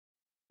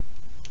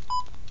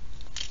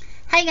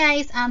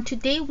Hi guys,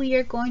 today we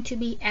are going to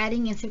be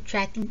adding and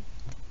subtracting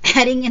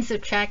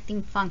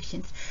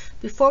functions.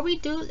 Before we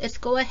do, let's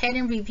go ahead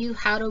and review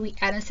how do we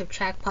add and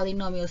subtract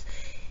polynomials.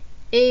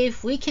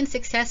 If we can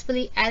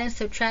successfully add and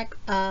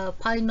subtract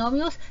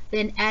polynomials,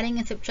 then adding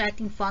and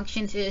subtracting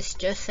functions is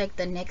just like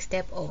the next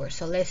step over.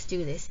 So let's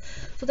do this.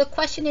 So the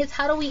question is,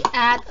 how do we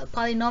add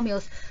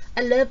polynomials?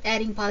 I love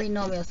adding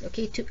polynomials.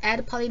 Okay, to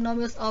add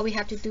polynomials, all we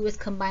have to do is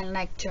combine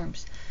like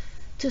terms.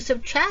 To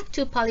subtract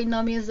two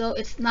polynomials though,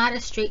 it's not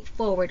as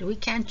straightforward. We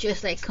can't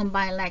just like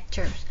combine like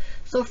terms.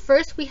 So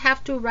first we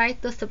have to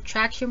write the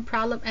subtraction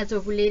problem as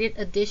a related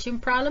addition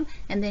problem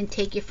and then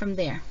take it from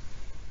there.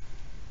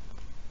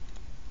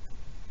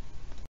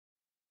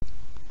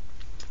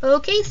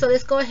 Okay, so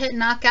let's go ahead and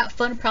knock out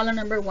fun problem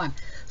number 1.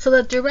 So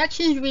the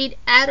directions read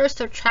add or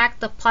subtract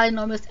the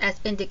polynomials as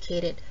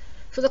indicated.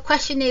 So the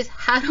question is,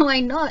 how do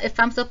I know if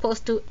I'm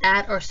supposed to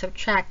add or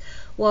subtract?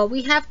 Well,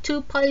 we have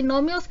two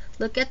polynomials.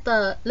 Look at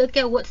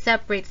what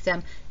separates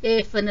them.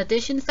 If an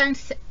addition sign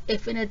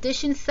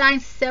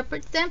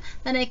separates them,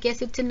 then I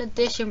guess it's an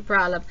addition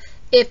problem.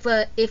 If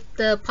the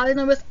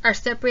polynomials are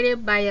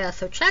separated by a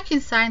subtraction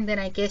sign, then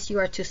I guess you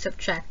are to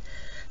subtract.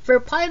 For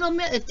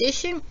polynomial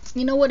addition,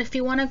 you know what, if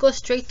you want to go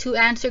straight to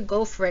answer,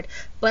 go for it.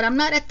 But I'm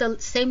not at the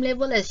same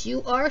level as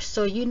you are,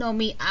 so you know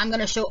me, I'm going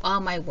to show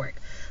all my work.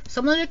 So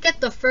I'm going to look at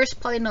the first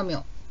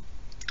polynomial.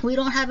 We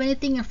don't have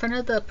anything in front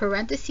of the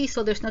parentheses,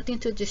 so there's nothing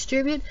to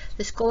distribute.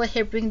 Let's go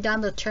ahead and bring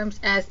down the terms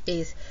as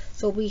is.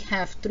 So we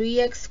have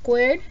 3x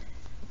squared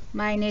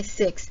minus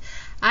 6.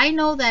 I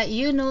know that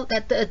you know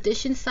that the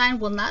addition sign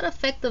will not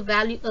affect the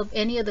value of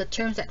any of the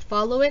terms that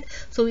follow it,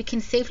 so we can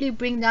safely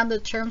bring down the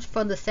terms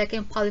from the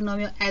second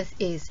polynomial as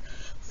is.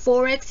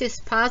 4x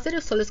is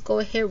positive, so let's go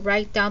ahead and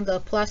write down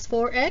the plus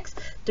 4x.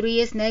 3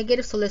 is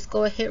negative, so let's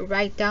go ahead and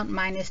write down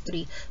minus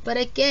 3. But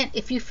again,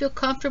 if you feel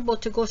comfortable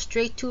to go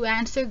straight to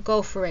answer,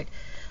 go for it.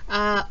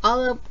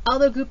 All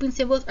the grouping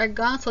symbols are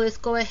gone, so let's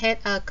go ahead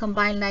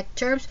combine like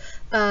terms,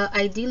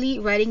 ideally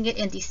writing it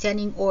in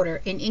descending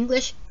order. In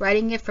English,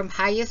 writing it from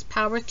highest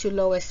power to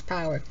lowest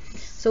power.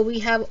 So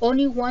we have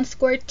only one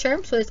squared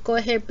term, so let's go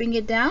ahead and bring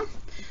it down.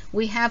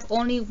 We have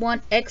only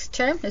one x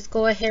term, let's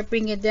go ahead and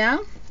bring it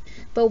down.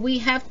 But we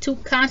have two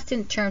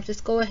constant terms,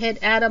 let's go ahead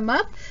and add them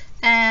up,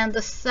 and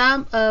the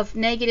sum of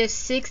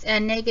 -6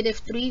 and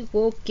 -3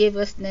 will give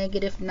us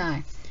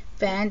 -9.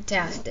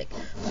 Fantastic.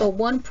 So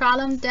one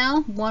problem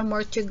down, one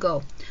more to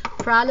go.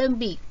 Problem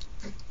B.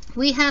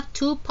 We have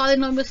two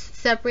polynomials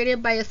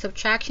separated by a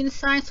subtraction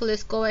sign, so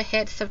let's go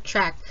ahead and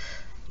subtract.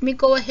 Let me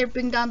go ahead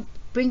and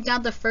bring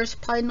down the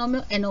first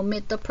polynomial and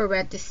omit the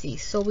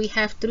parentheses. So we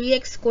have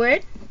 3x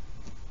squared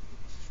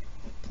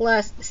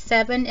plus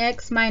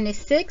 7x minus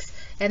 6,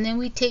 and then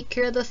we take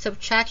care of the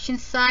subtraction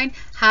sign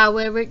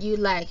however you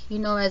like. You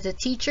know, as a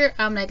teacher,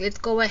 I'm like, let's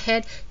go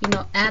ahead,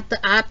 add the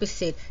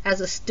opposite. As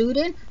a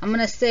student, I'm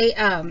gonna say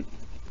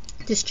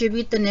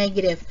distribute the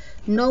negative.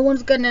 No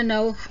one's gonna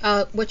know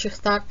what your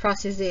thought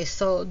process is,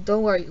 so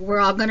don't worry,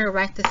 we're all gonna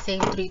write the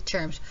same three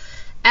terms.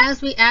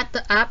 As we add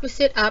the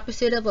opposite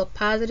of a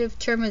positive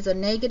term is a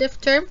negative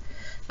term.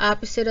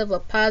 Opposite of a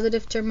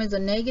positive term is a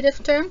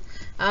negative term.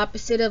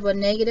 Opposite of a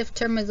negative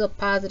term is a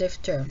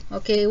positive term.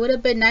 Okay, it would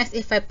have been nice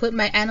if I put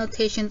my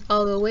annotations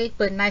all the way,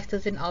 but nice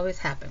doesn't always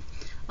happen.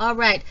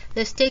 Alright,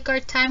 let's take our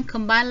time,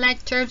 combine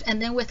like terms,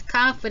 and then with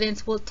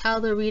confidence we'll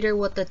tell the reader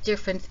what the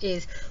difference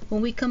is.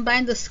 When we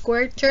combine the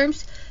squared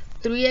terms,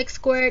 3x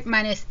squared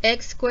minus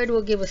x squared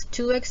will give us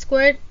 2x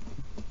squared.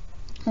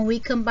 When we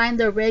combine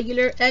the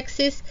regular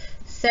x's,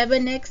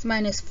 7x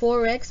minus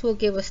 4x will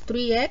give us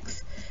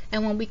 3x.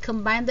 And when we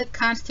combine the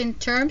constant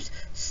terms,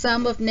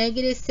 sum of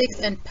 -6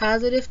 and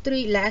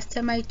 +3, last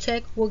time I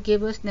checked, will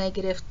give us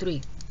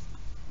 -3.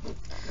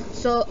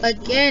 So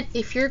again,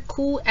 if you're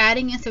cool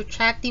adding and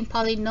subtracting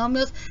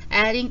polynomials,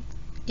 adding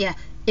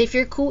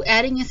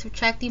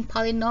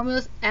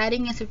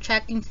and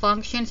subtracting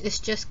functions is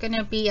just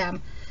gonna be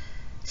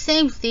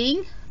same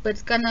thing, but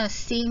it's gonna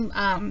seem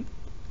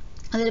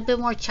a little bit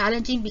more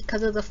challenging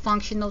because of the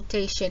function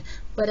notation.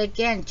 But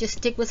again, just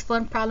stick with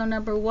fun problem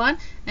number 1,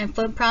 and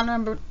fun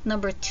problem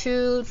number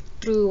 2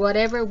 through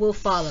whatever will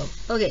follow.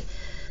 Okay,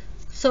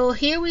 so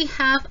here we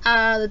have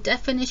the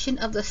definition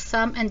of the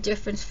sum and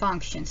difference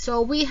function. So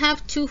we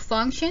have two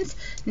functions,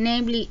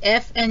 namely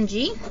f and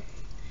g,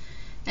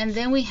 and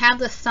then we have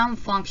the sum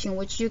function,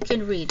 which you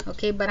can read.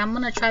 Okay, but I'm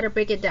gonna try to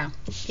break it down.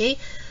 Okay,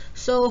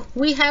 so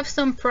we have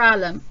some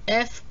problem,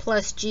 f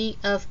plus g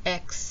of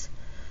x.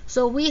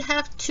 So we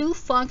have two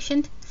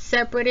functions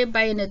separated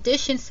by an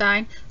addition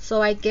sign,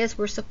 so I guess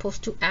we're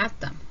supposed to add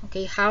them.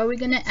 Okay, how are we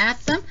going to add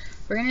them?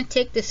 We're going to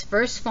take this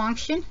first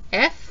function,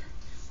 f,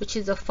 which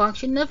is a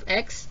function of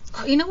x.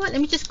 Oh, you know what?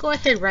 Let me just go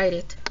ahead and write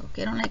it.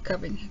 Okay, I don't like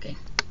covering. Okay.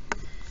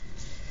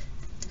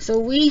 So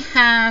we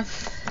have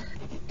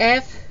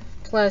f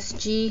plus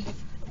g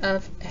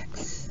of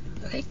x.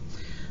 Okay,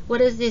 what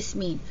does this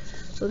mean?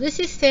 So this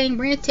is saying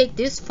we're going to take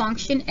this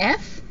function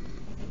f.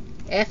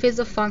 F is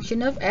a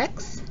function of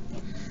x.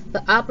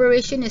 The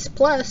operation is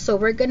plus, so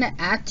we're going to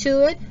add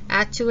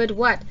to it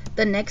what?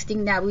 The next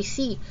thing that we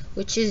see,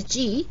 which is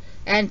g.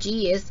 and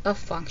g is a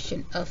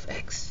function of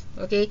x.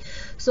 Okay,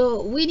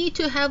 so we need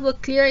to have a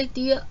clear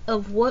idea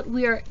of what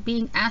we are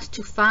being asked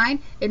to find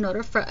in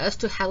order for us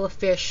to have a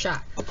fair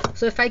shot.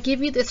 So if I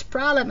give you this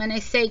problem and I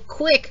say,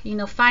 quick,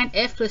 find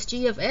f plus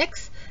g of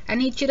x, I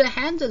need you to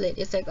handle it.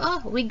 It's like,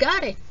 oh, we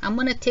got it. I'm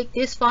going to take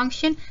this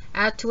function,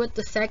 add to it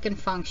the second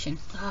function.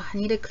 Oh, I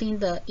need to clean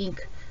the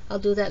ink. I'll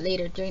do that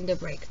later during the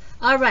break.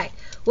 All right,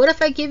 what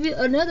if I give you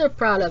another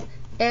problem,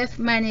 f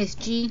minus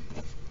g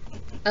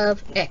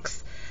of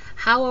x?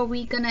 How are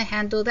we going to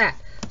handle that?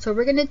 So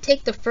we're going to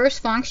take the first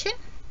function.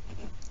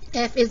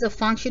 F is a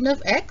function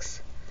of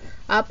x.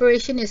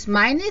 Operation is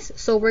minus,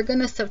 so we're going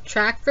to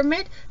subtract from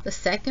it the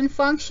second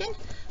function,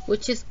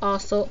 which is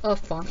also a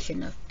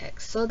function of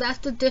x. So that's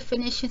the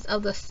definitions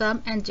of the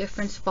sum and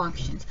difference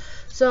functions.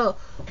 So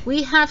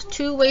we have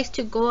two ways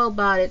to go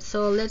about it.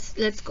 So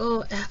let's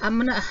go. I'm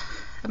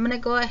gonna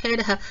go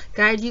ahead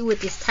guide you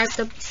with these types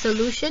of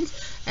solutions,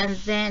 and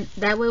then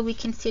that way we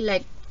can see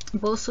like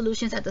both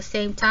solutions at the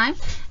same time,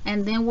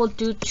 and then we'll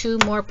do two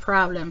more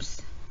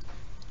problems.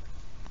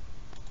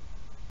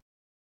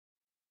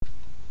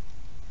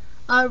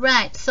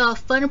 Alright, so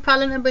fun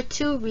problem number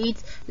 2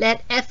 reads,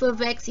 let f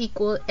of x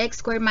equal x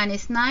squared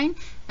minus 9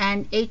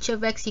 and h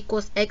of x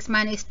equals x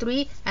minus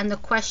 3, and the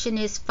question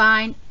is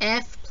find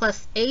f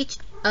plus h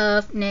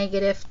of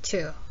negative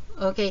 2.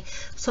 Okay,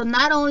 so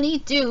not only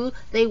do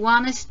they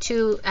want us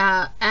to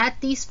add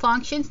these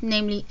functions,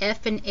 namely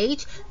f and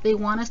h, they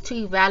want us to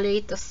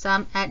evaluate the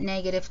sum at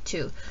negative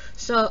 2.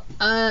 So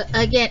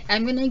again,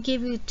 I'm going to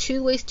give you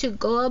two ways to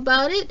go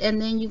about it,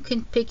 and then you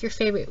can pick your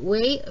favorite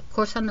way. Of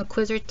course, on the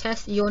Quizzer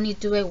test, you only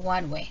do it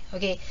one way.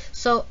 Okay,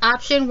 so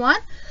option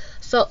one.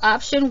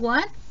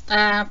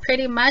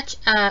 Pretty much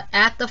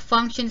add the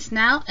functions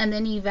now and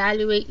then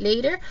evaluate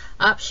later.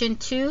 Option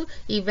 2,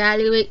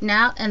 evaluate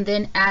now and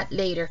then add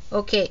later.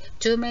 Okay,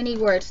 too many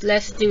words.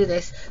 Let's do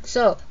this.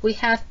 So we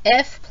have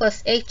f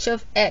plus h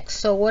of x.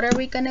 So what are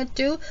we going to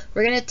do?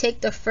 We're going to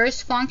take the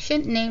first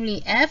function,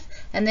 namely f,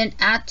 and then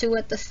add to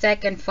it the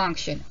second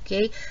function.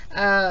 Okay,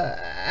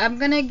 I'm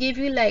going to give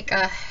you like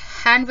a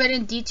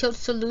handwritten detailed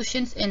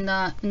solutions in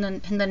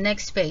the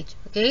next page.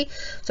 Okay,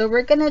 so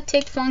we're going to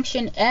take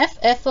function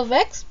f of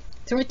x.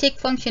 So we take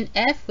function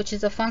f, which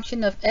is a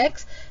function of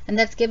x, and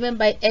that's given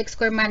by x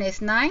squared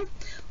minus 9.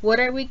 What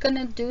are we going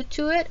to do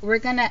to it? We're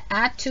going to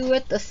add to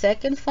it the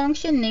second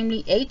function,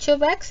 namely h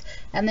of x,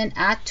 and then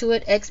add to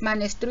it x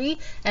minus 3.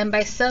 And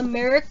by some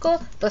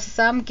miracle, the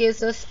sum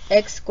gives us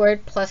x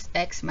squared plus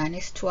x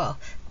minus 12.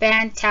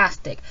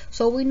 Fantastic.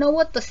 So we know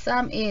what the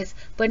sum is,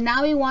 but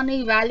now we want to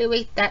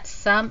evaluate that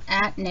sum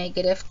at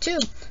negative 2.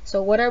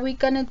 So what are we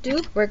going to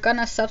do? We're going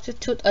to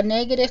substitute a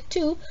negative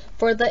 2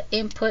 for the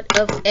input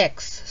of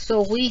x.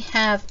 So we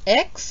have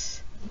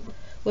x,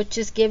 which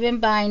is given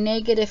by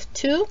negative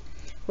 2.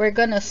 We're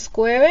going to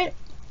square it,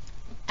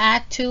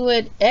 add to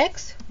it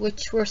x,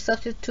 which we're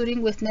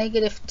substituting with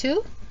negative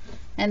 2.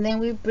 And then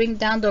we bring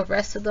down the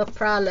rest of the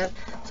problem.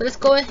 So let's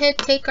go ahead,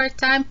 take our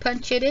time,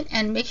 punch it in,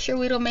 and make sure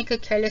we don't make a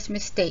careless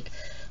mistake.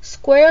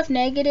 Square of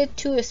negative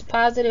 2 is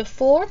positive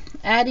 4.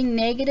 Adding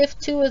negative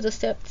 2 is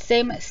the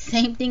same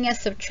thing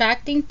as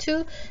subtracting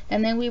 2.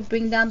 And then we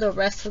bring down the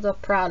rest of the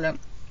problem.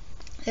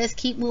 Let's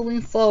keep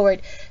moving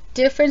forward.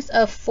 Difference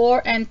of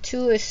 4 and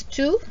 2 is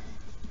 2.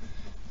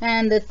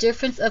 And the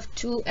difference of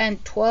 2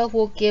 and 12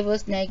 will give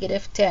us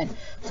negative 10.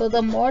 So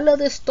the moral of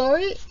the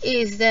story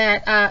is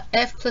that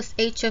f plus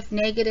h of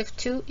negative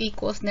 2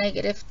 equals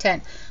negative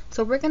 10.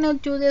 So we're going to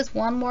do this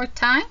one more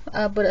time,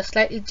 but a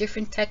slightly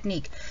different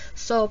technique.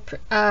 So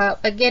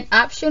again,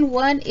 option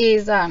 1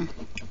 is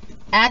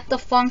add the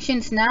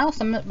functions now.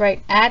 So I'm going to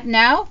write add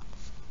now,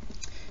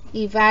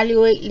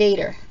 evaluate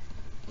later.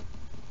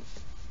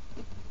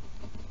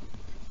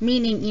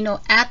 Meaning,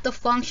 add the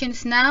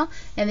functions now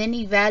and then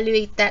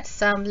evaluate that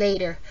sum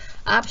later.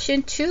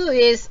 Option 2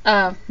 is,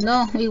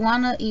 no, we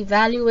want to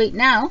evaluate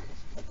now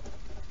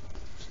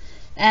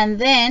and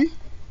then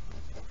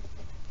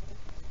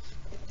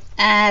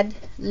add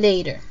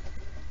later.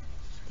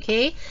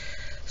 Okay,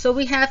 so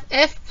we have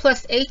f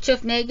plus h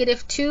of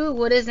negative 2.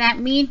 What does that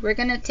mean? We're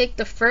going to take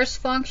the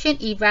first function,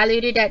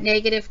 evaluate it at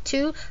negative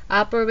 2,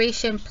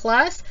 operation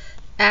plus,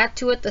 add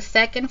to it the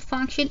second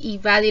function,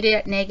 evaluate it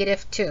at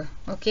negative 2.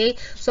 Okay,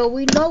 so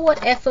we know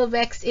what f of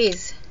x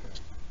is.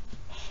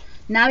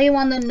 Now we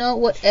want to know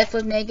what f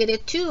of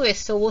negative 2 is.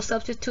 So we'll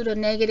substitute a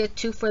negative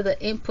 2 for the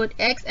input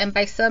x, and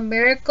by some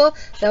miracle,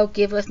 that'll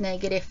give us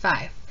negative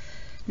 5.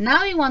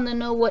 Now we want to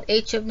know what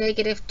h of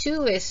negative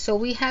 2 is. So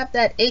we have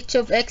that h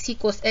of x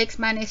equals x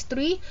minus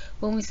 3.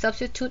 When we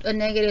substitute a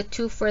negative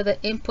 2 for the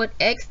input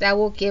x, that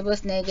will give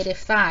us negative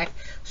 5.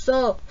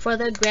 So for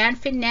the grand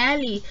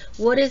finale,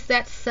 what is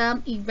that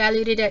sum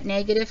evaluated at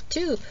negative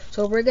 2?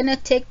 So we're going to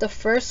take the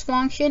first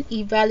function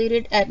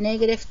evaluated at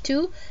negative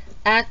 2,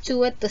 add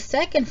to it the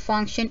second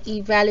function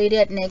evaluated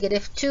at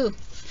negative 2.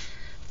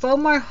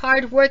 From our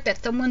hard work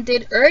that someone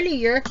did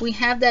earlier, we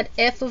have that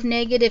f of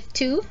negative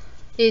 2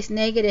 is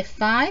negative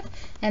 5,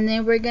 and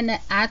then we're going to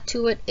add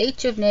to it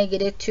h of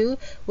negative 2,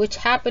 which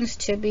happens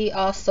to be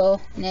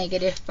also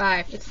negative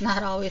 5. It's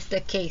not always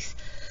the case.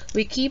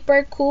 We keep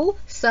our cool.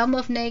 Sum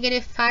of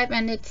 -5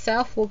 and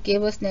itself will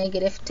give us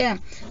 -10.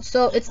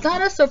 So it's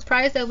not a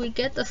surprise that we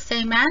get the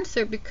same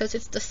answer because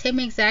it's the same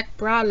exact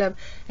problem.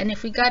 And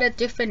if we got a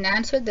different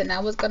answer, then I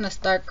was gonna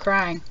start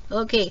crying.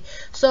 Okay,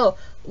 so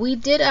we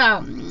did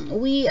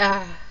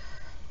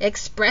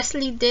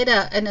expressly did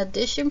an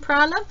addition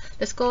problem.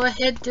 Let's go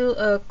ahead and do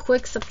a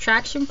quick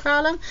subtraction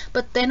problem,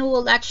 but then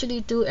we'll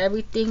actually do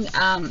everything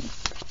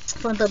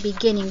from the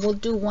beginning. We'll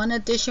do one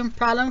addition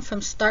problem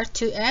from start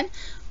to end,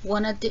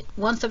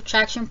 one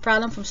subtraction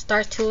problem from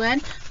start to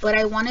end, but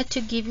I wanted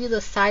to give you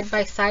the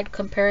side-by-side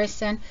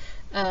comparison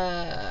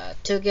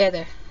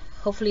together.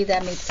 Hopefully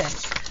that made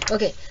sense.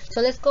 Okay,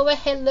 so let's go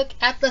ahead and look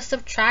at the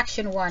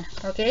subtraction one.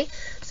 Okay,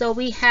 so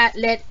we had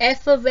let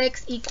f of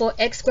x equal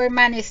x squared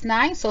minus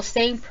 9, so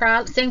same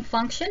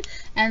function,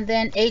 and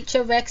then h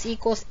of x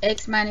equals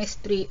x minus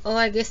 3. Oh,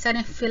 I guess I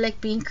didn't feel like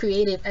being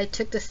creative. I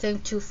took the same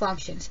two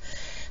functions.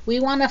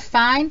 We want to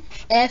find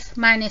f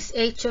minus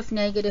h of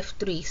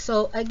 -3.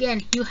 So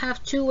again, you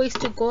have two ways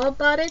to go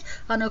about it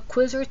on a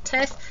quiz or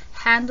test.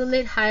 Handle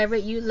it however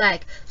you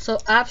like. So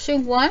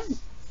option 1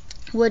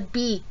 would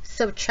be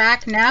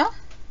subtract now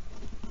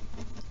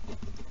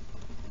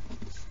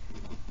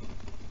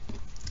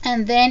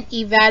and then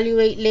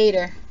evaluate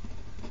later.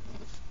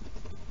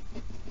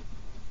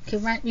 Okay,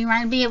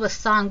 remind me of a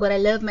song, but I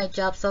love my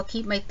job, so I'll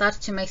keep my thoughts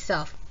to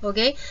myself.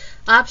 Okay,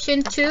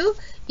 option 2,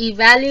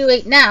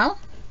 evaluate now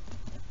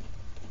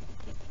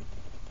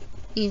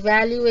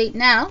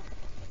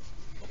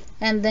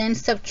and then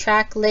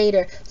subtract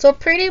later. So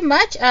pretty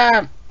much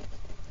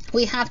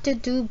we have to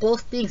do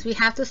both things. We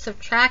have to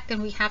subtract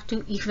and we have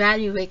to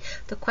evaluate.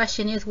 The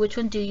question is, which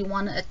one do you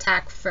want to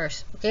attack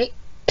first? Okay,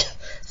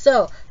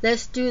 so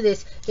let's do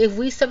this. If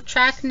we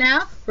subtract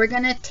now, we're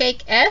gonna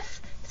take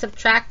f,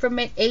 subtract from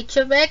it h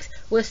of x.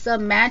 With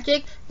some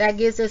magic, that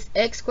gives us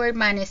x squared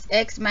minus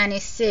x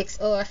minus 6.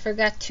 Oh, I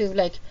forgot to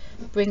like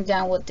bring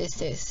down what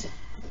this is.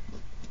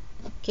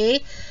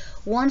 Okay,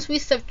 once we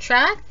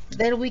subtract,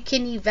 then we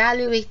can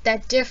evaluate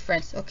that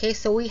difference. Okay,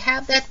 so we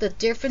have that the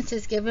difference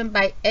is given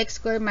by x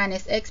squared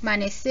minus x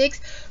minus 6.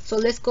 So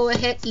let's go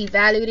ahead,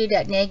 evaluate it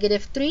at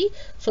 -3.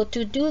 So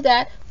to do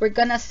that, we're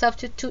gonna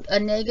substitute a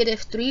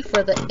 -3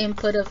 for the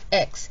input of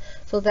x.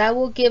 So that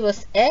will give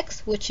us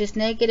x, which is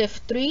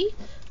 -3.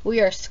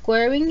 We are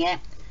squaring it.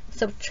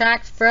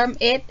 Subtract from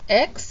it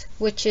x,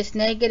 which is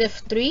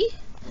 -3.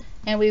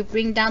 And we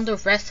bring down the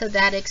rest of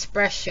that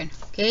expression.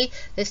 Okay,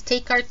 let's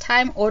take our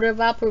time, order of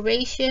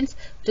operations,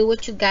 do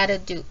what you gotta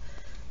do.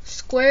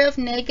 Square of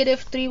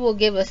 -3 will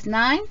give us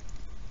 9.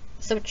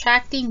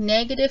 Subtracting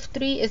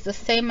 -3 is the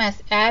same as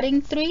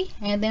adding 3,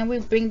 and then we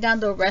bring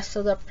down the rest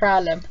of the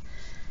problem.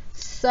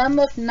 Sum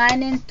of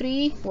 9 and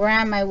 3, where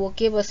am I, will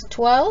give us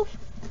 12,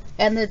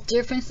 and the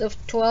difference of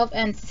 12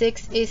 and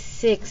 6 is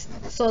 6.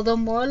 So the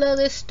moral of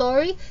this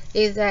story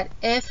is that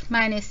f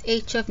minus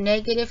h of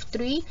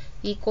 -3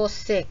 equals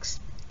 6.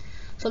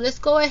 So let's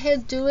go ahead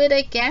and do it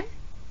again,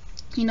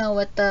 you know,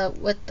 with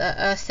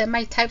the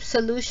semi-type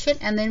solution,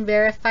 and then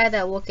verify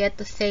that we'll get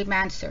the same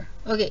answer.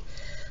 Okay,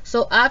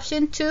 so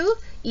option 2,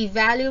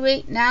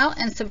 evaluate now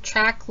and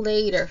subtract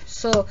later.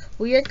 So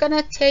we are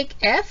gonna take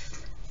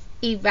f,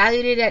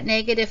 evaluate it at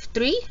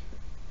 -3,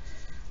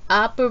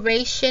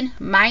 operation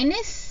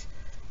minus,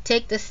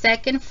 take the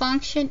second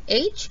function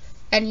h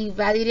and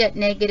evaluate it at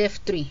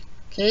 -3.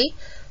 Okay,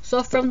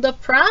 so from the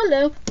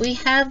problem, we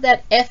have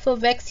that f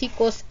of x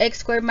equals x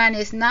squared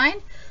minus 9.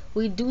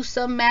 We do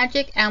some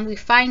magic and we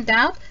find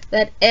out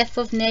that f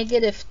of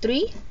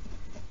 -3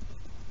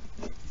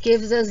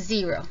 gives us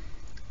 0.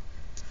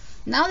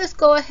 Now let's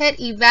go ahead,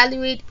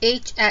 evaluate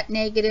h at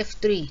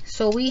 -3.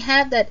 So we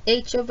have that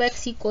h of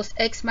x equals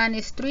x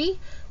minus 3.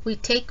 We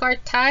take our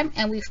time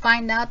and we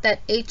find out that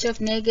h of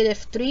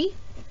 -3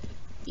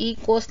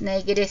 equals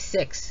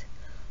 -6.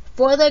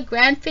 For the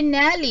grand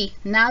finale,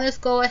 now let's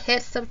go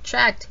ahead,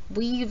 subtract.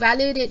 We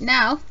evaluate it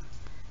now.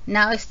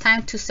 Now it's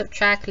time to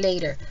subtract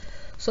later.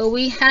 So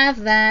we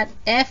have that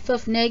f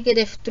of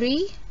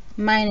 -3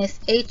 minus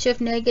h of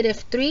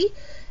 -3.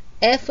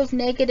 F of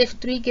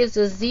 -3 gives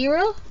us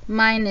 0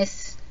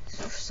 minus,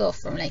 so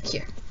from like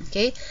here.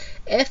 Okay,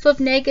 f of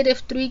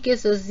 -3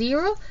 gives us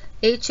 0.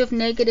 H of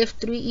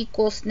 -3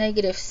 equals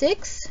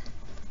 -6.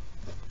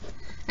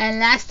 And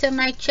last time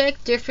I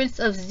checked, difference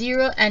of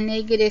 0 and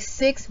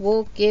 -6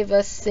 will give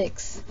us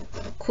 6.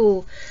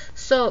 Cool.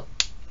 So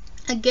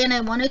again,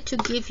 I wanted to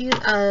give you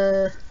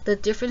the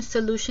different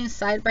solutions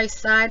side by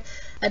side,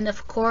 and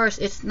of course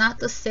it's not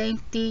the same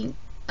thing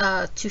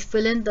to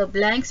fill in the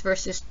blanks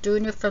versus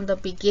doing it from the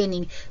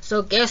beginning.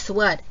 So guess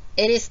what?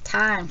 It is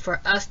time for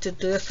us to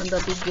do it from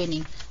the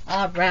beginning.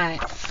 All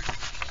right.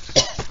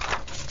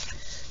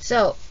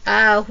 So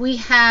we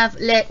have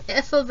let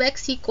f of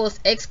x equals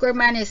x squared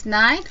minus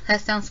 9.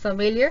 That sounds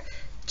familiar.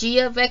 G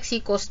of x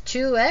equals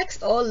 2x.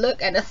 Oh,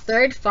 look at a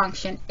third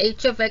function.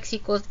 H of x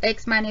equals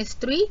x minus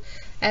 3.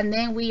 And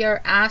then we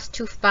are asked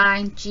to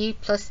find g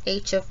plus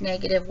h of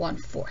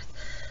 -1/4.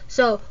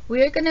 So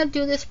we're going to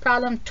do this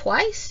problem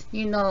twice.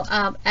 You know,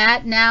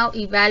 add now,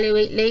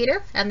 evaluate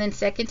later. And then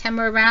second time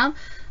around,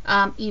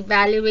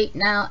 evaluate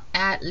now,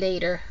 add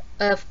later.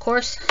 Of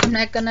course, I'm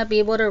not gonna be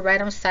able to write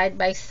them side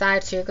by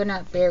side, so you're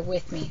gonna bear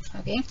with me,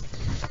 okay?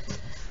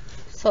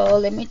 So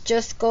let me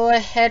just go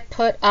ahead,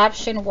 put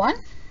option 1.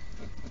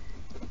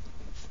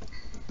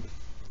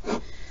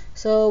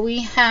 So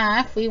we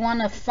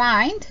want to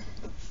find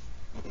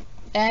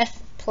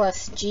f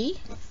plus g.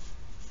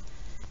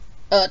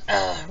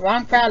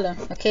 Wrong problem.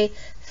 Okay,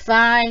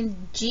 find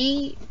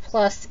g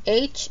plus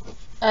h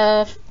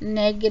of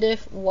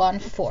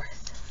 -1/4.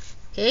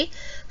 Okay,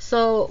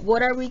 so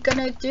what are we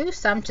gonna do?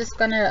 So I'm just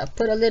gonna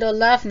put a little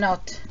love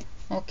note.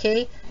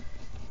 Okay,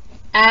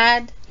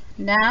 add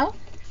now,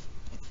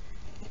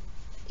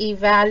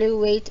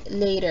 evaluate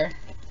later.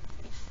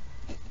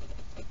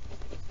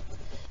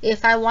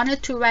 If I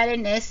wanted to write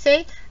an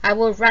essay, I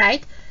will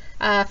write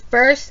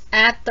first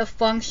add the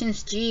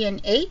functions g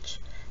and h,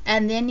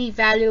 and then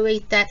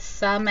evaluate that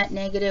sum at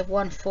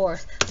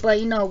 -1/4. But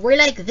you know, we're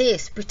like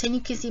this. Pretend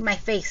you can see my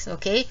face,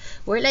 okay?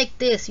 We're like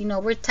this, you know,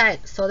 we're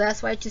tight. So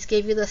that's why I just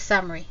gave you the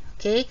summary,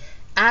 okay?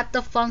 Add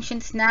the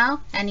functions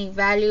now and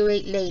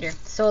evaluate later.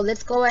 So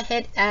let's go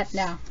ahead, add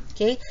now,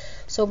 okay?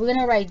 So we're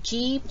gonna write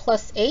g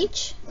plus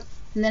h,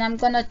 and then I'm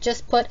gonna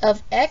just put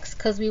of x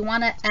because we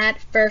want to add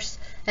first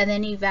and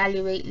then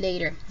evaluate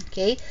later.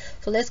 Okay,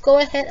 so let's go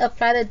ahead,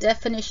 apply the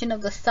definition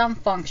of the sum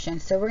function.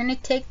 So we're going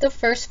to take the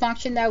first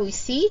function that we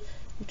see,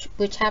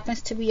 which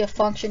happens to be a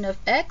function of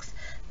x.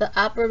 The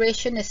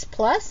operation is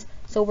plus,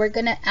 so we're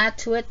going to add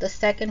to it the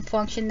second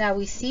function that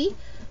we see,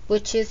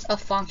 which is a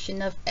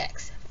function of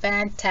x.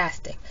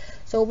 Fantastic.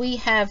 So we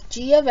have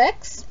g of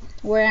x.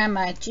 Where am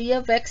I? G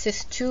of x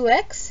is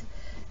 2x,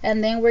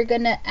 and then we're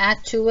going to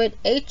add to it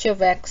h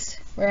of x.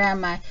 Where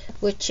am I?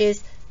 Which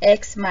is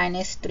x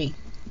minus 3.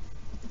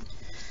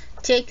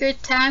 Take your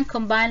time,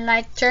 combine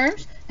like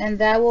terms, and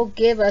that will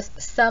give us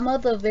sum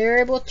of the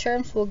variable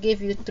terms will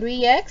give you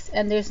 3x,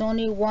 and there's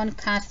only one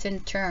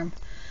constant term.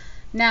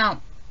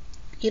 Now,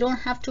 you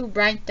don't have to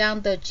write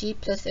down the g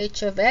plus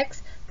h of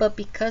x, but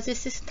because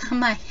this is not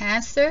my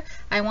answer,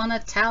 I want to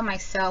tell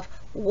myself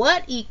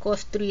what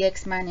equals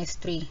 3x minus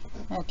 3,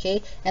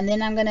 okay? And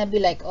then I'm going to be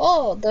like,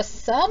 oh, the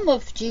sum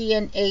of g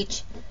and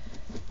h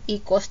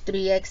equals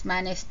 3x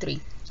minus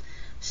 3.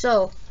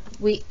 So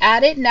we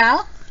add it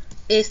now,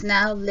 is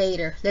now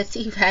later. Let's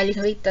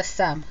evaluate the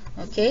sum,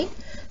 okay?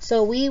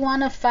 So we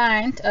want to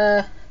find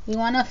the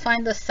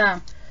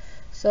sum.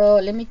 So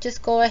let me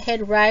just go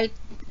ahead, write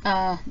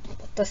what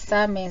the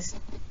sum is.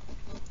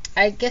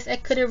 I guess I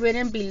could have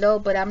written below,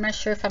 but I'm not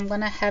sure if I'm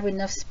gonna have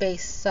enough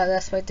space, so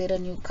that's why I did a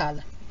new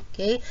column.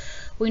 Okay,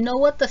 we know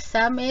what the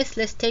sum is.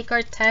 Let's take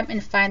our time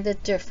and find the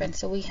difference.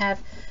 So we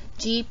have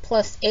g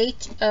plus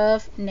h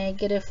of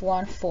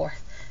 -1/4.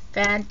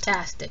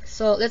 Fantastic.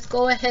 So let's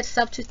go ahead,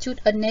 substitute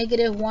a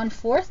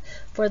 -1/4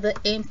 for the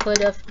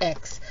input of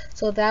x.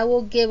 So that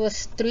will give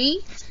us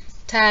 3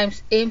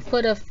 times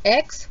input of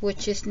x,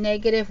 which is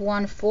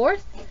 -1/4,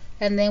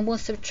 and then we'll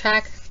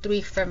subtract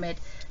 3 from it.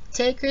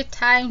 Take your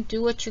time,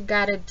 do what you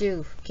gotta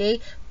do,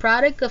 okay?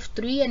 Product of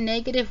 3 and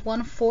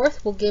 -1/4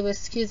 will give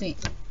us,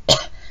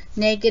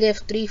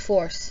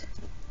 -3/4.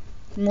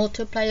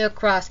 Multiply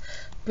across,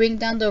 bring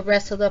down the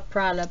rest of the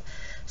problem.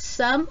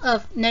 Sum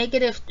of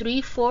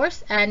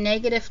 -3/4 and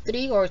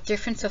 -3, or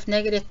difference of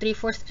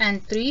 -3/4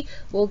 and 3,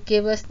 will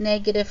give us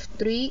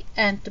 -3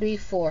 and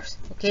 3/4.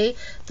 Okay,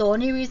 the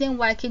only reason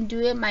why I can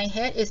do it in my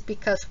head is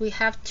because we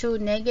have two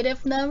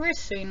negative numbers.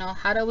 So you know,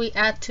 how do we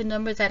add two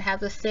numbers that have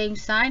the same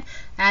sign?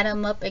 Add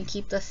them up and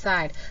keep the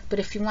side. But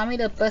if you want me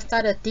to bust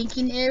out a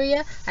thinking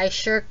area, I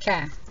sure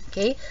can.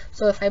 Okay,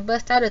 so if I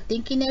bust out a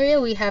thinking area,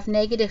 we have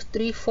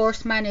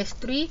 -3/4 minus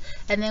 3,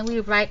 and then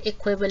we write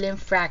equivalent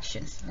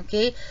fractions.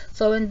 Okay,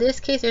 so in this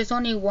case, there's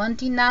only one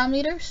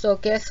denominator, so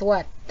guess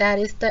what? That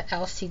is the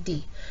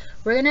LCD.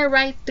 We're going to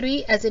write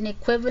 3 as an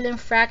equivalent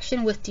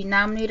fraction with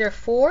denominator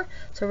 4,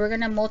 so we're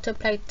going to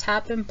multiply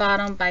top and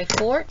bottom by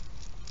 4,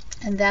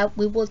 and that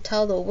we will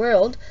tell the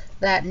world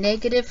that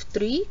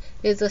 -3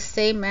 is the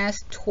same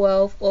as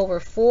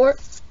 12/4.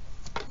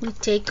 We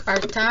take our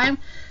time.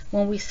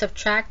 When we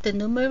subtract the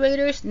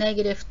numerators,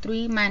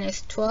 -3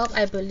 minus 12,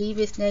 I believe,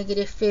 is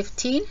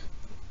 -15.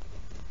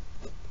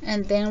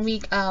 And then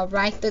we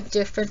write the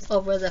difference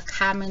over the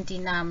common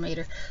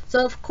denominator.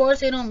 So of course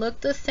they don't look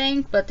the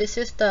same, but this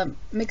is the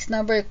mixed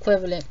number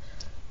equivalent.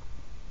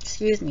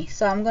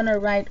 So I'm going to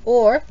write,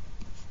 or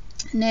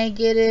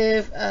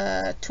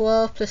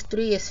 -12 plus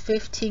 3 is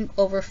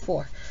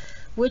 15/4.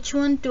 Which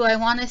one do I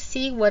want to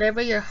see?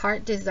 Whatever your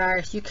heart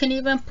desires. You can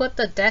even put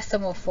the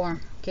decimal form.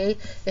 Okay,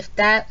 if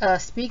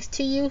that speaks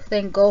to you,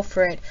 then go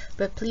for it,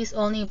 but please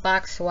only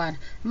box 1.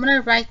 I'm gonna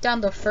write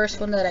down the first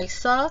one that I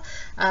saw.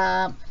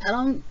 I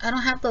don't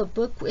have the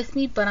book with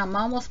me, but I'm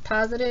almost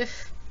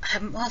positive. I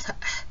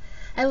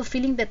have a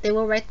feeling that they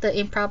will write the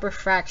improper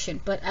fraction,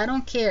 but I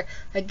don't care.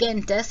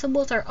 Again,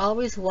 decimals are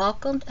always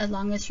welcomed as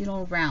long as you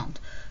don't round.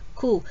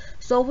 Cool.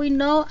 So we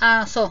know.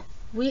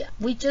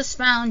 We just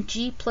found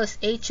g plus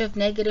h of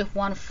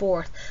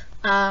 -1/4.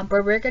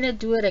 But we're going to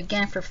do it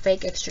again for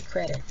fake extra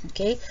credit.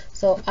 Okay,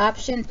 so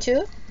option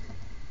 2.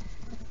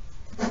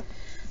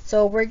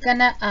 So we're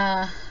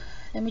gonna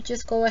let me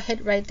just go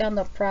ahead write down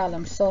the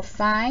problem. So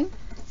find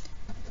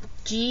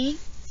g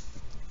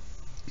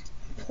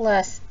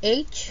plus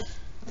h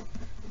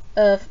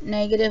of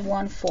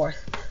 -1/4.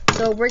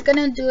 So we're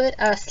gonna do it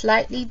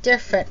slightly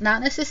different,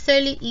 not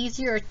necessarily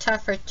easier or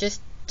tougher,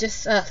 just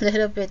a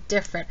little bit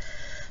different.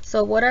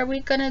 So what are we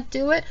gonna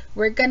do it?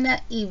 We're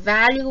gonna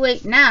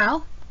evaluate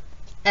now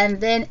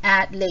and then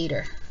add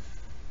later.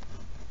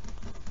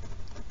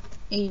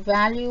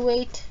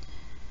 Evaluate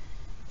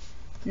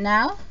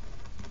now,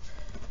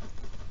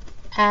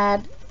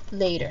 add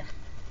later.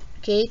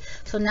 Okay,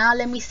 so now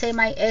let me say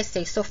my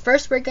essay. So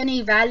first we're going to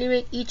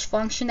evaluate each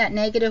function at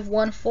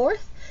 -1/4,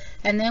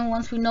 and then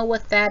once we know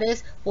what that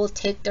is, we'll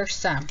take their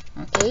sum.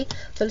 Okay,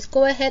 so let's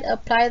go ahead and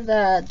apply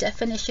the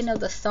definition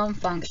of the sum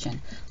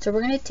function. So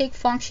we're going to take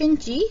function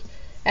g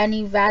and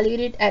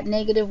evaluate it at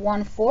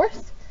 -1/4.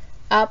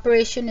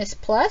 Operation is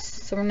plus,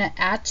 so we're going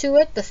to add to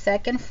it the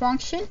second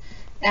function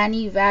and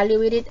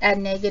evaluate it at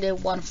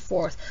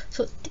 -1/4.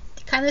 So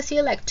kind of see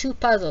it like two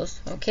puzzles.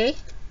 Okay,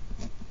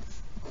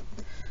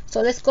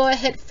 so let's go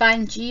ahead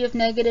find g of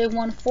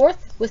 -1/4.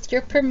 With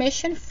your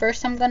permission,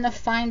 first I'm gonna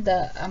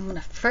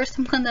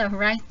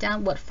write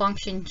down what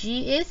function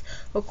g is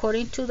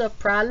according to the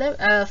problem.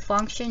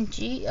 Function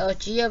g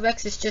of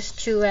x is just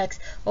 2x.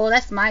 Oh,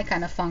 that's my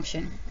kind of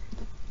function.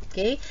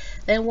 Okay,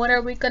 then what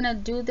are we gonna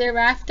do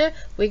thereafter?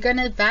 We're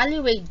gonna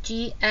evaluate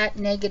g at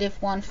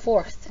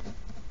 -1/4.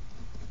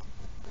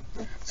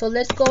 So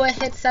let's go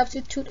ahead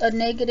substitute a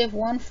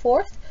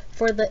 -1/4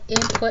 for the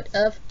input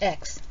of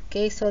x.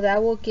 Okay, so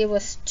that will give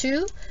us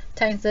 2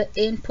 times the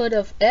input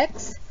of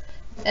x,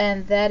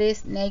 and that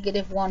is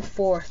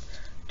 -1/4.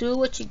 Do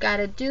what you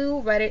gotta do,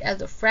 write it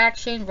as a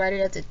fraction, write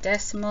it as a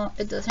decimal,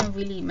 it doesn't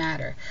really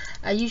matter.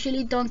 I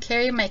usually don't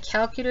carry my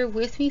calculator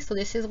with me, so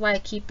this is why I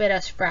keep it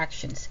as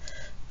fractions.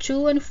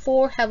 2 and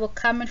 4 have a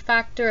common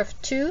factor of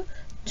 2.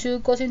 2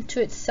 goes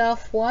into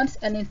itself once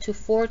and into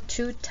 4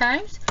 2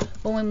 times.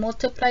 When we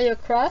multiply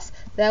across,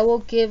 that will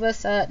give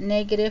us a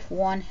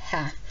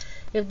 -1/2.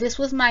 If this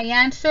was my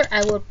answer,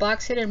 I would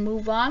box it and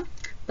move on.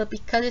 But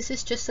because this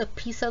is just a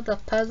piece of the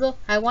puzzle,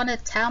 I want to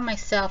tell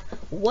myself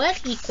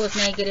what equals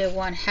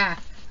 -1/2.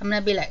 I'm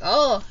going to be like,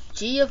 oh,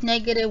 g of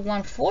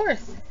 -1/4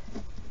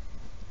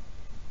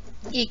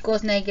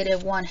 equals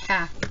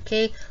 -1/2.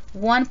 Okay,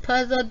 one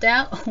puzzle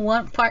down,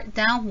 one part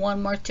down,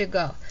 one more to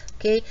go.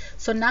 Okay,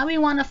 so now we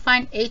want to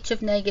find h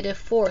of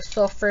 -4.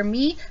 So for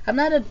me, I'm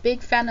not a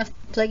big fan of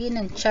plugging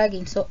and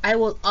chugging, so I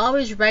will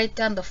always write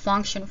down the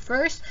function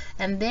first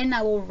and then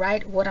I will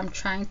write what I'm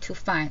trying to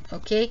find.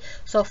 Okay,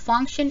 so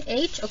function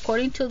h,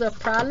 according to the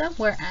problem,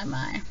 where am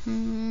I?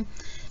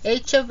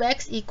 H of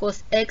x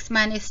equals x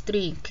minus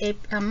 3. Okay,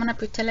 I'm gonna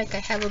pretend like I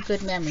have a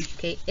good memory.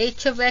 Okay,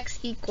 h of x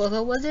equals,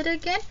 what was it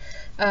again?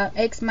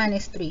 X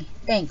minus 3.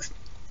 Thanks.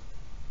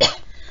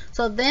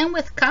 So then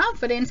with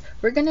confidence,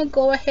 we're going to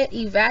go ahead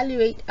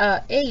evaluate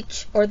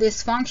h, or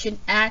this function,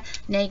 at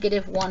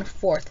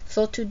 -1/4.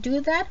 So to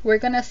do that, we're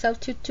going to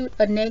substitute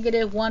a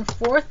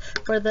 -1/4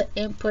 for the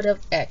input of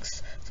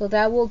x. So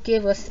that will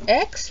give us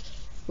x,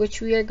 which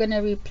we are going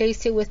to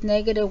replace it with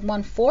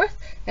 -1/4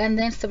 and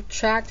then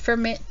subtract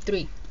from it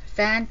 3.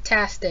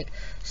 Fantastic.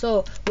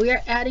 So we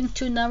are adding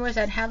two numbers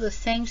that have the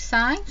same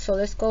sign. So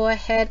let's go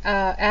ahead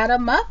add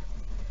them up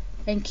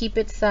and keep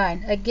it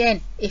signed.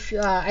 Again, if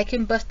I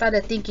can bust out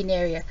a thinking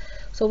area.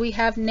 So we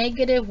have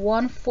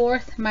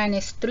 -1/4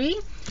 minus 3.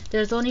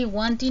 There's only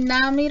one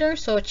denominator,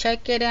 so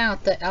check it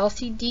out. The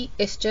LCD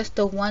is just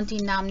the one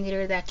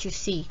denominator that you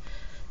see.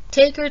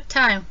 Take your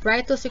time,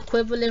 write those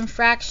equivalent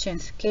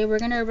fractions. Okay, we're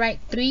gonna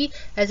write 3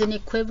 as an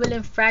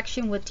equivalent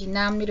fraction with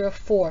denominator of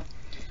 4.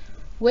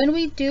 When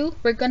we do,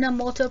 we're going to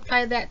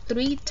multiply that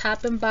 3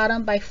 top and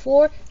bottom by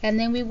 4, and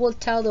then we will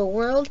tell the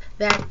world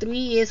that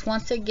 3 is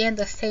once again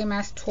the same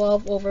as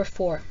 12 over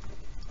 4.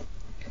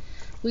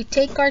 We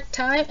take our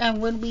time, and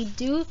when we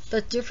do,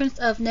 the difference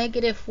of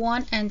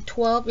 -1 and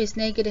 12 is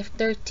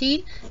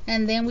 -13,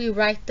 and then we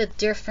write the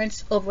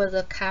difference over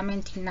the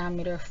common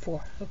denominator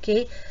 4.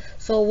 Okay,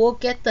 so we'll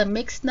get the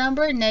mixed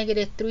number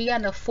 -3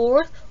 on the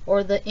 4th,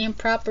 or the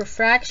improper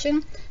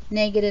fraction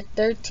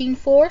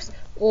 -13/4,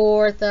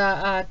 or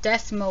the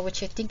decimal,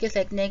 which I think is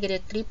like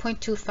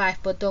 -3.25,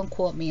 but don't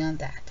quote me on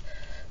that.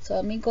 So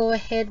let me go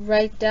ahead,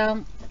 write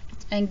down,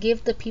 and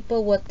give the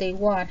people what they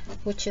want,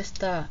 which is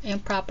the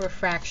improper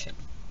fraction.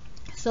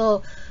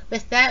 So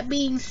with that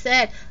being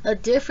said, a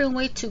different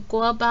way to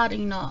go about,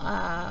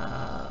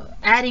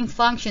 adding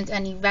functions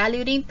and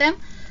evaluating them,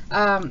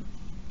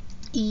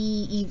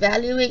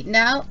 evaluate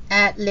now,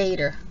 add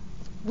later.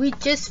 We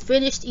just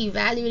finished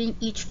evaluating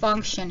each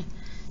function.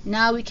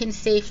 Now we can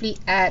safely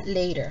add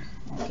later.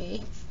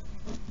 Okay,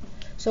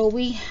 so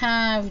we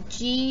have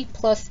g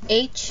plus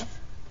h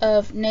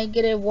of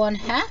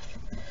 -1/2.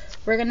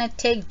 We're going to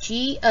take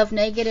g of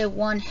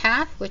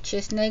 -1/2, which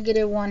is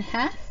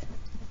 -1/2,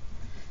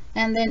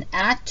 and then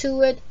add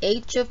to it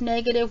h of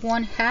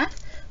 -1/2,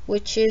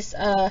 which is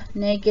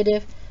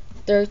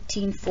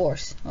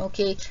 -13/4.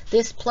 Okay,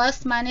 this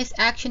plus minus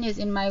action is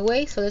in my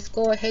way, so let's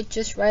go ahead,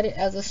 just write it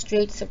as a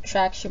straight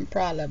subtraction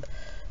problem.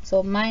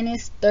 So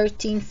minus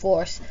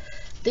 13/4.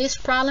 This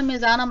problem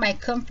is out of my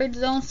comfort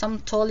zone, so I'm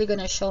totally going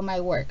to show my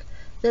work.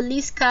 The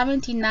least common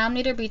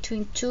denominator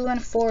between 2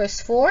 and 4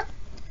 is 4.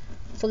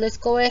 So let's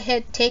go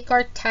ahead, take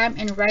our time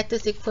and write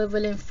this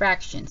equivalent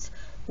fractions.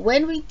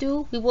 When we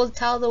do, we will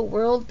tell the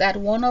world that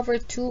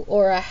 1/2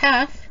 or a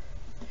half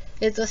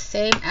is the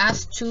same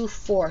as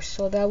 2/4.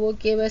 So that will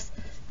give us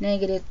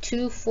negative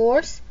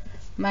 2/4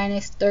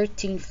 minus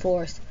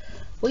 13/4.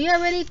 We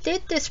already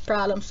did this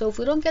problem, so if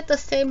we don't get the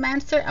same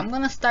answer, I'm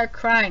going to start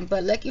crying.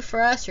 But lucky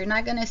for us, you're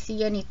not going to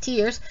see any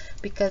tears,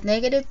 because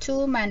negative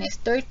 2 minus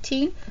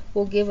 13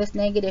 will give us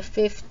negative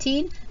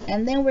 15.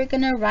 And then we're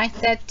going to write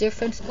that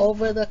difference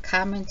over the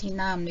common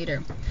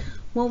denominator.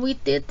 When we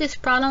did this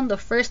problem the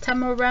first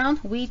time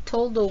around, we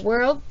told the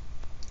world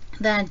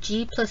that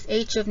g plus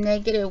h of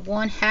negative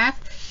 1/2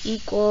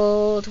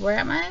 equaled, where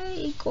am I?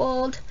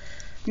 Equaled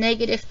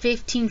negative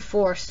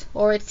 15/4,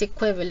 or its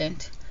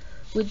equivalent.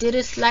 We did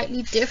it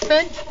slightly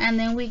different, and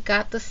then we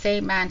got the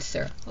same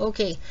answer.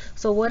 Okay,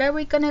 so what are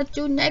we gonna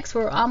do next?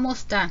 We're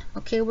almost done.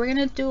 Okay, we're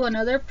gonna do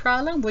another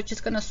problem. We're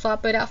just gonna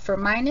swap it out for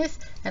minus,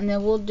 and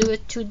then we'll do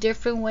it 2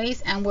 different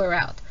ways, and we're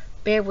out.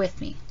 Bear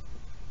with me.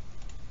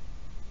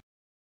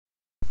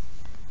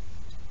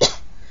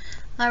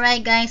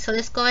 Alright guys, so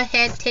let's go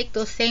ahead, take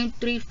those same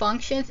 3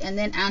 functions and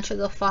then answer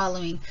the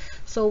following.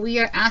 So we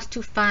are asked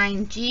to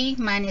find g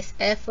minus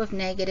f of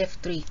negative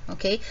 3.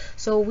 Okay,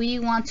 so we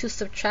want to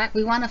subtract,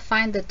 we want to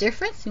find the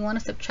difference. We want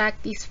to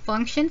subtract these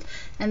functions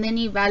and then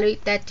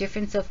evaluate that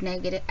difference of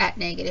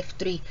negative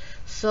 3.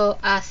 So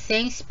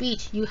same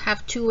speech, you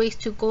have 2 ways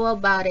to go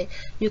about it.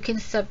 You can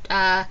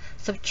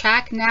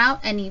subtract now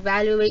and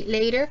evaluate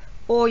later,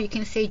 or you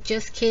can say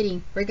just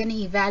kidding, we're going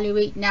to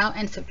evaluate now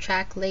and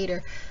subtract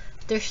later.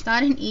 There's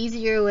not an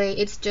easier way.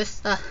 It's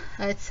just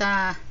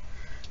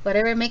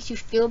whatever makes you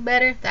feel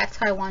better, that's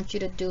how I want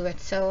you to do it.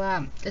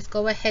 So let's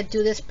go ahead,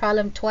 do this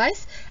problem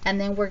twice, and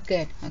then we're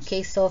good.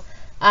 Okay, so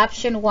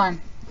option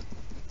 1.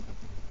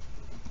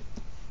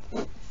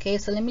 Okay,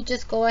 so let me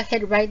just go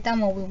ahead, write down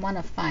what we want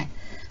to find.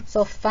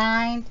 So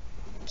find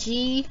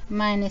g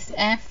minus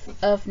f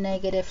of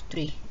negative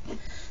 3.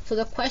 So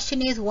the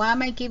question is, why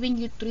am I giving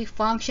you 3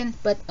 functions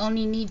but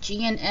only need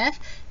g and f?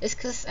 It's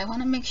because I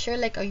want to make sure,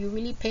 like, are you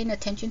really paying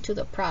attention to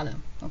the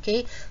problem?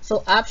 Okay,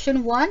 so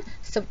option 1,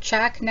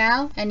 subtract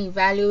now and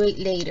evaluate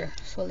later.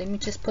 So let me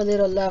just put a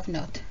little love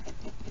note.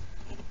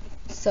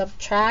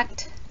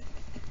 Subtract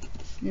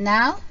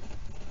now,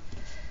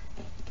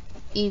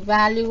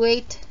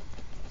 evaluate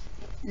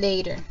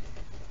later.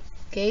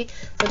 Okay,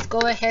 let's go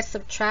ahead,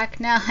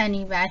 subtract now and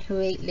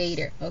evaluate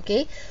later.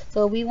 Okay,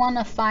 so we want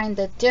to find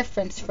the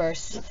difference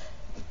first.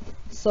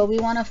 So we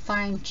want to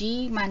find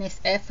g minus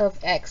f of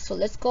x. So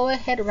let's go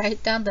ahead,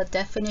 write down the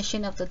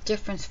definition of the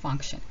difference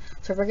function.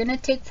 So we're going to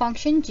take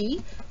function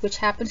g, which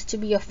happens to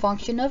be a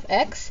function of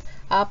x,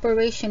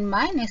 operation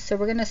minus, so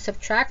we're going to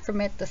subtract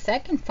from it the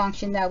second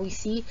function that we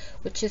see,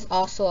 which is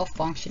also a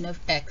function of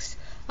x.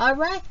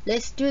 Alright,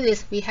 let's do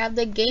this. We have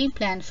the game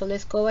plan, so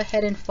let's go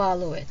ahead and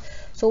follow it.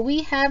 So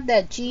we have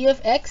that g of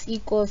x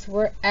equals,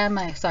 where am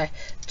I? Sorry,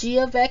 g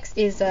of x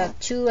is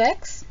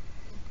 2x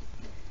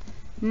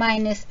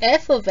minus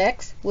f of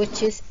x,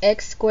 which is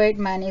x squared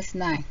minus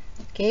 9.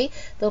 Okay,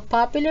 the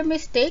popular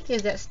mistake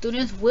is that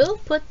students will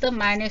put the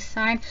minus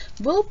sign,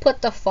 will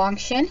put the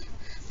function,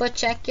 but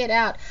check it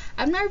out.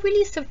 I'm not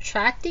really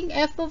subtracting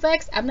f of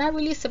x. I'm not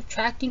really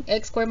subtracting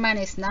x squared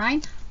minus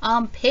 9.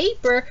 On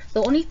paper,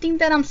 the only thing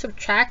that I'm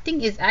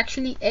subtracting is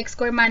actually x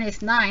squared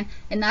minus 9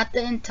 and not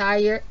the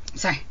entire,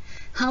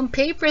 on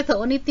paper, the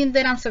only thing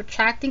that I'm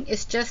subtracting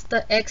is just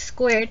the x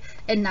squared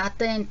and not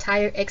the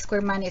entire x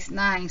squared minus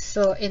 9.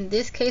 So in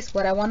this case,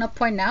 what I want to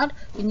point out,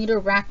 you need to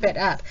wrap it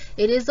up.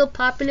 It is a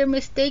popular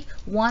mistake,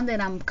 one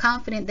that I'm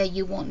confident that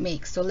you won't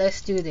make. So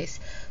let's do this.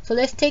 So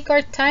let's take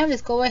our time.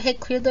 Let's go ahead,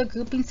 clear the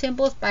grouping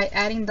symbols by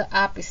adding the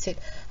opposite.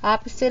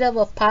 Opposite of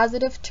a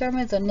positive term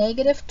is a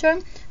negative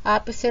term.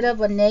 Opposite of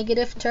a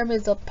negative term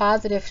is a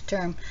positive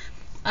term.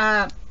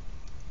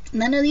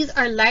 None of these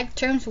are like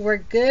terms. We're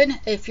good.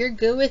 If you're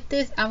good with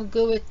this, I'm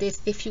good with this.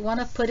 If you want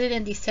to put it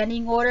in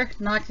descending order,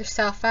 knock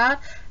yourself out.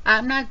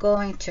 I'm not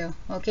going to.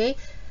 Okay,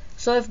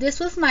 so if this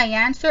was my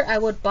answer, I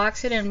would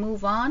box it and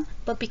move on,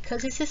 but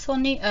because this is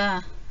only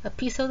a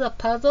piece of the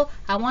puzzle,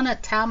 I want to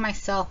tell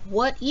myself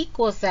what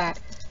equals that.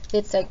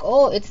 It's like,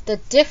 oh, it's the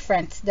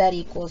difference that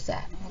equals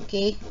that.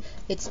 Okay,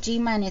 it's g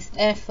minus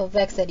f of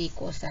x that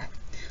equals that.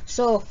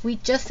 So we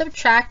just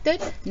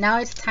subtracted. Now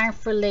it's time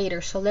for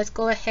later. So let's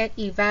go ahead,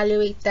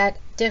 evaluate that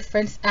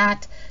difference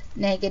at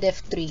negative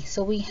 3.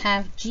 So we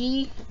have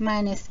g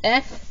minus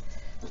f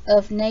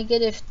of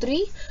negative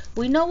 3.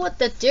 We know what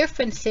the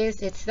difference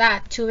is. It's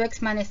that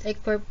 2x minus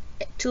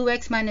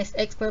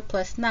x squared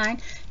plus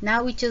 9.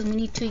 Now we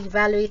need to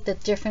evaluate the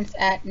difference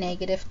at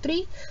negative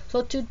 3.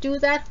 So to do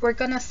that, we're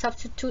going to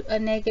substitute a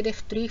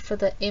negative 3 for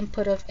the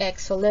input of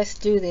x. So let's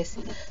do this.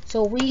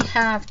 So we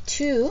have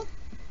 2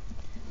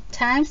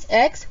 times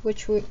x,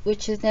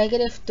 which is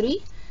negative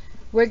 3.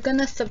 We're going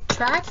to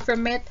subtract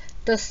from it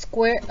the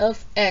square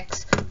of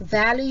x.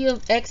 Value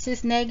of x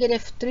is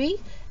negative 3,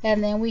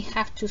 and then we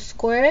have to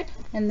square it,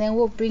 and then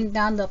we'll bring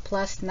down the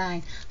plus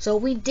 9. So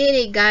we did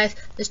it, guys.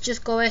 Let's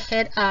just go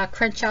ahead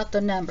crunch out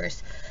the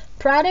numbers.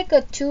 Product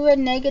of 2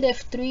 and negative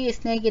 3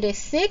 is negative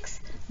 6,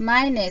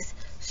 minus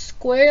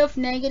square of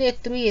negative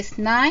 3 is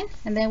 9,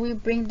 and then we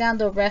bring down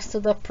the rest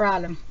of the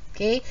problem.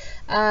 Okay,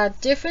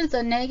 difference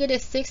of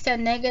negative 6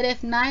 and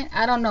negative 9,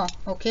 I don't know.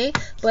 Okay,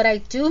 but I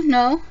do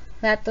know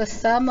that the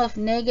sum of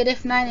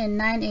negative 9 and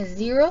 9 is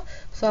 0,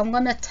 so I'm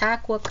gonna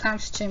tack what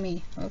comes to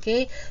me.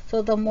 Okay,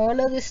 so the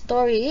moral of the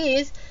story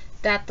is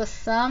that the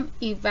sum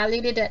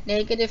evaluated at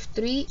negative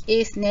 3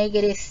 is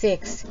negative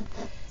 6.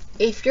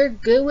 If you're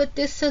good with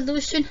this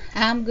solution,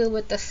 I'm good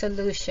with the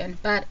solution,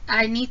 but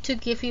I need to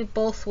give you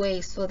both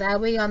ways, so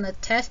that way on the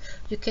test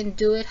you can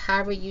do it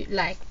however you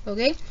like.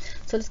 Okay,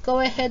 so let's go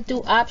ahead,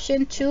 do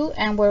option 2,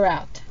 and we're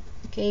out.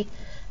 Okay,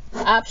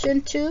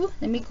 option 2,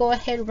 let me go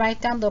ahead and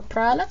write down the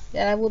problem.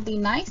 That would be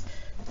nice.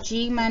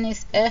 G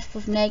minus f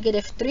of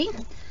negative 3.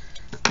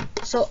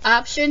 So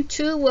option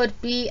 2 would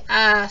be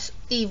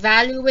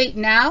evaluate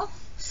now,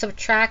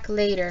 subtract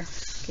later.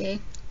 Okay,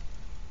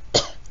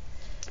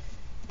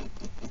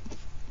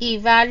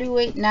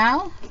 evaluate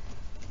now,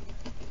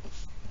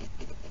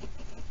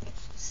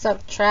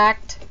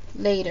 subtract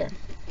later.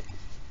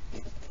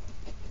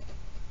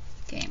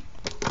 Okay,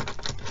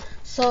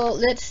 so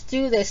let's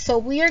do this. So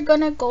we are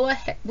going to go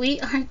ahead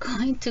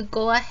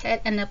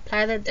and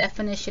apply the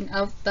definition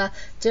of the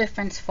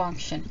difference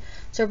function.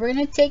 So we're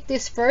going to take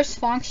this first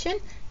function,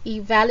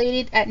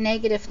 evaluated at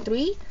negative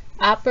 3.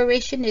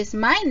 Operation is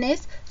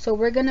minus, so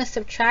we're going to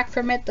subtract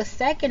from it the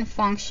second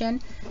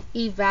function,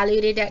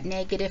 evaluated at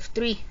negative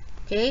 3.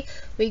 Okay,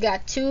 we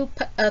got two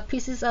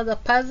pieces of the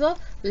puzzle.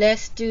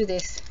 Let's do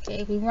this.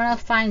 Okay, we want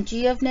to find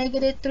g of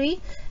negative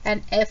 3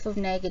 and f of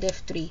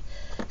negative 3.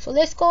 So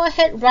let's go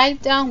ahead,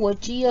 write down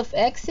what g of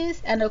x is,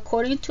 and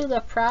according to the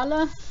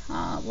problem,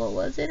 what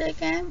was it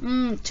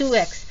again?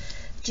 2x.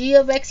 G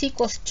of x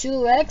equals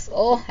 2x.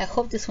 Oh, I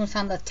hope this one's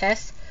on the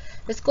test.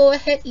 Let's go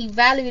ahead,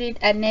 evaluate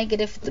it at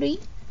negative 3.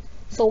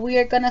 So we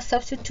are going to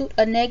substitute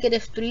a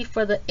negative 3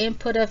 for the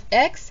input of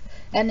x.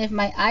 And if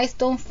my eyes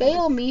don't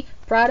fail me,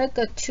 product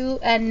of 2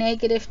 and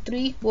negative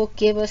 3 will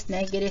give us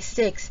negative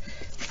 6.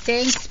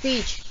 Same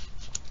speech.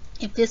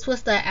 If this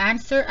was the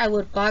answer, I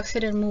would box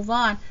it and move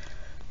on.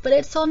 But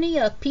it's only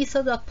a piece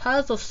of the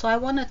puzzle, so I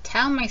want to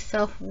tell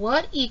myself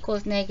what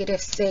equals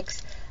negative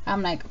 6.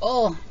 I'm like,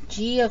 oh,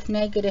 g of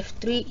negative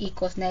 3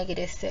 equals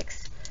negative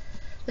 6.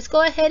 Let's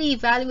go ahead and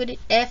evaluate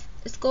f.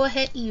 Let's go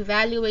ahead and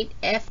evaluate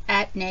f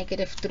at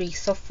negative 3.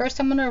 So first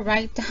I'm going to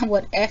write down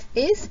what f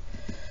is.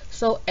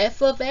 So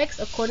f of x,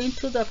 according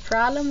to the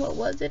problem, what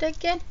was it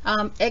again?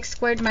 X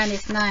squared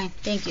minus 9.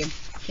 Thank you.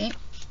 Okay.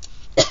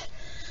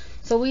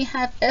 So we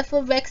have f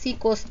of x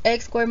equals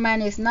x squared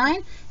minus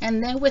 9.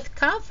 And then with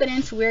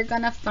confidence, we're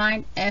going to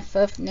find f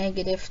of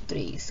negative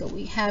 3. So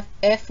we have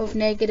f of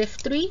negative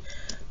 3.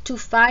 To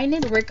find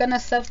it, we're going to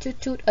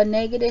substitute a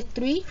negative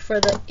 3 for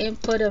the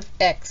input of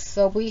x.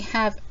 So we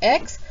have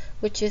x,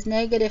 which is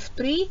negative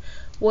 3.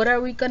 What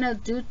are we going to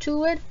do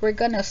to it? We're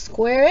going to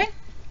square it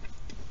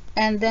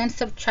and then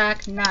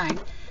subtract 9.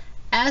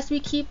 As we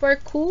keep our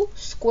cool,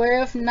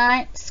 square of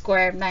negative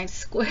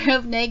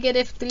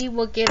 3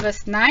 will give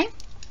us 9.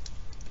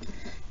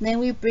 Then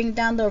we bring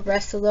down the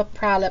rest of the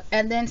problem,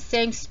 and then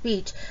same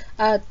speech.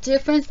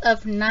 Difference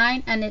of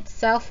 9 and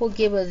itself will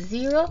give us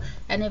 0,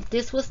 and if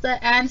this was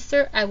the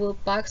answer, I will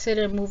box it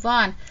and move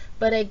on.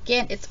 But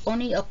again, it's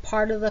only a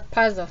part of the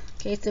puzzle.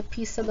 Okay, it's a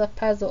piece of the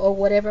puzzle, or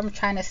whatever I'm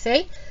trying to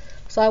say.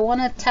 So I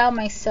want to tell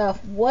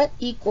myself what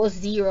equals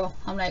 0.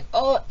 I'm like,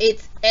 oh,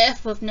 it's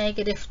f of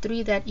negative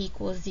 3 that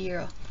equals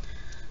 0.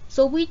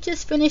 So we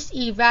just finished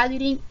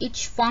evaluating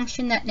each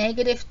function at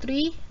negative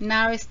 3.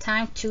 Now it's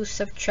time to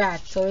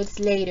subtract. So it's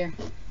later.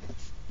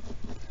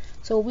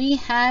 So we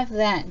have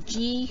that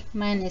g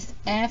minus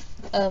f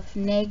of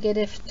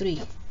negative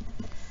 3.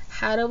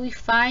 How do we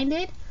find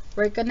it?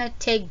 We're going to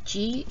take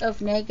g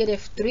of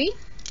negative 3,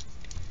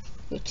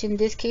 which in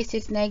this case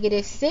is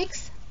negative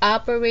 6.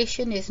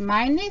 Operation is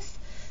minus,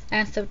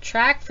 and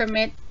subtract from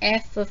it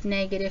f of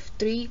negative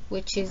 3,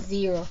 which is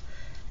 0.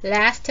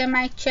 Last time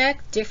I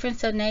checked,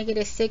 difference of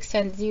negative 6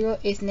 and 0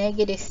 is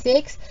negative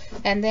 6.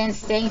 And then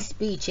same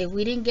speech. If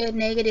we didn't get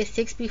negative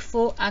 6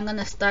 before, I'm going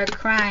to start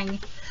crying.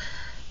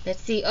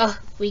 Let's see. Oh,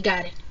 we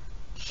got it.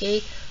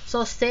 Okay.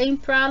 So same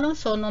problem.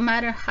 So no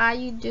matter how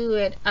you do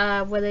it,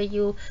 whether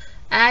you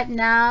add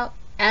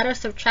or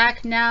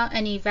subtract now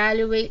and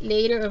evaluate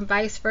later, and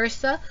vice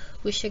versa,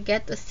 we should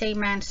get the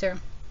same answer.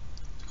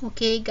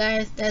 Okay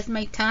guys, that's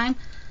my time.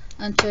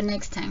 Until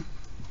next time.